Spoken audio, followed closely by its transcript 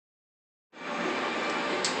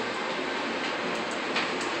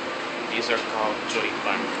These are called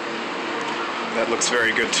choripan. That looks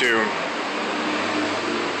very good too.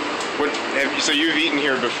 So you've eaten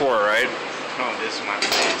here before, right? No, this is my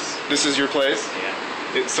place. This is your place?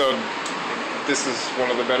 Yeah. So this is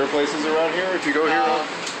one of the better places around here if you go here?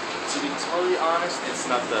 To be totally honest, it's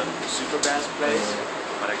not the super best place,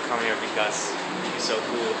 but I come here because he's so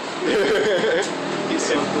cool. He's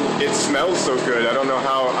so cool. It smells so good. I don't know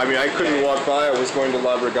how. I mean, I couldn't walk by. I was going to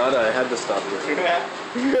La Brigada. I had to stop here.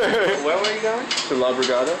 Where were you going? To La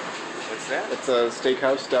Brigada. What's that? It's a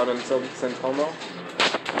steakhouse down in San Telmo.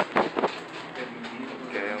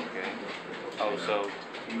 Okay. Oh, so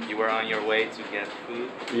you were on your way to get food?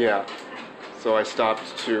 Yeah. So I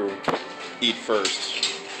stopped to eat first.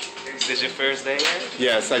 Is this your first day here?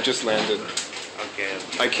 Yes, I just landed. Okay.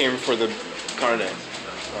 I came for the carne.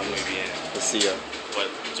 Muy bien. The silla. What,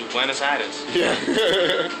 to Buenos Aires? Yeah.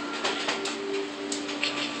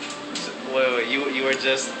 Wait, you were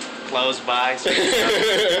just close by? So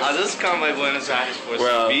I'll just come by Buenos Aires for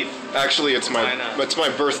some beef. Actually, it's my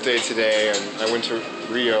birthday today, and I went to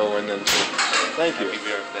Rio and then to... Thank you. Happy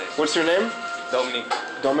birthday. What's your name? Dominic.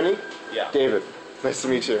 Dominic? Yeah. David. Nice to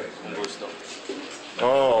meet you. Un gusto.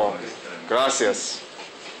 Oh, gracias.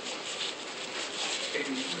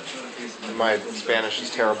 My Spanish is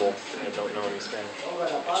terrible. I don't know any Spanish.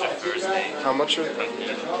 It's your first day. How much are they?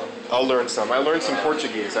 I'll learn some. I learned some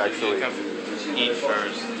Portuguese, You actually. can eat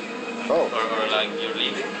first. Oh. Or like you're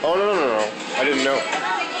leaving. Oh, no. I didn't know.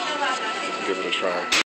 Give it a try.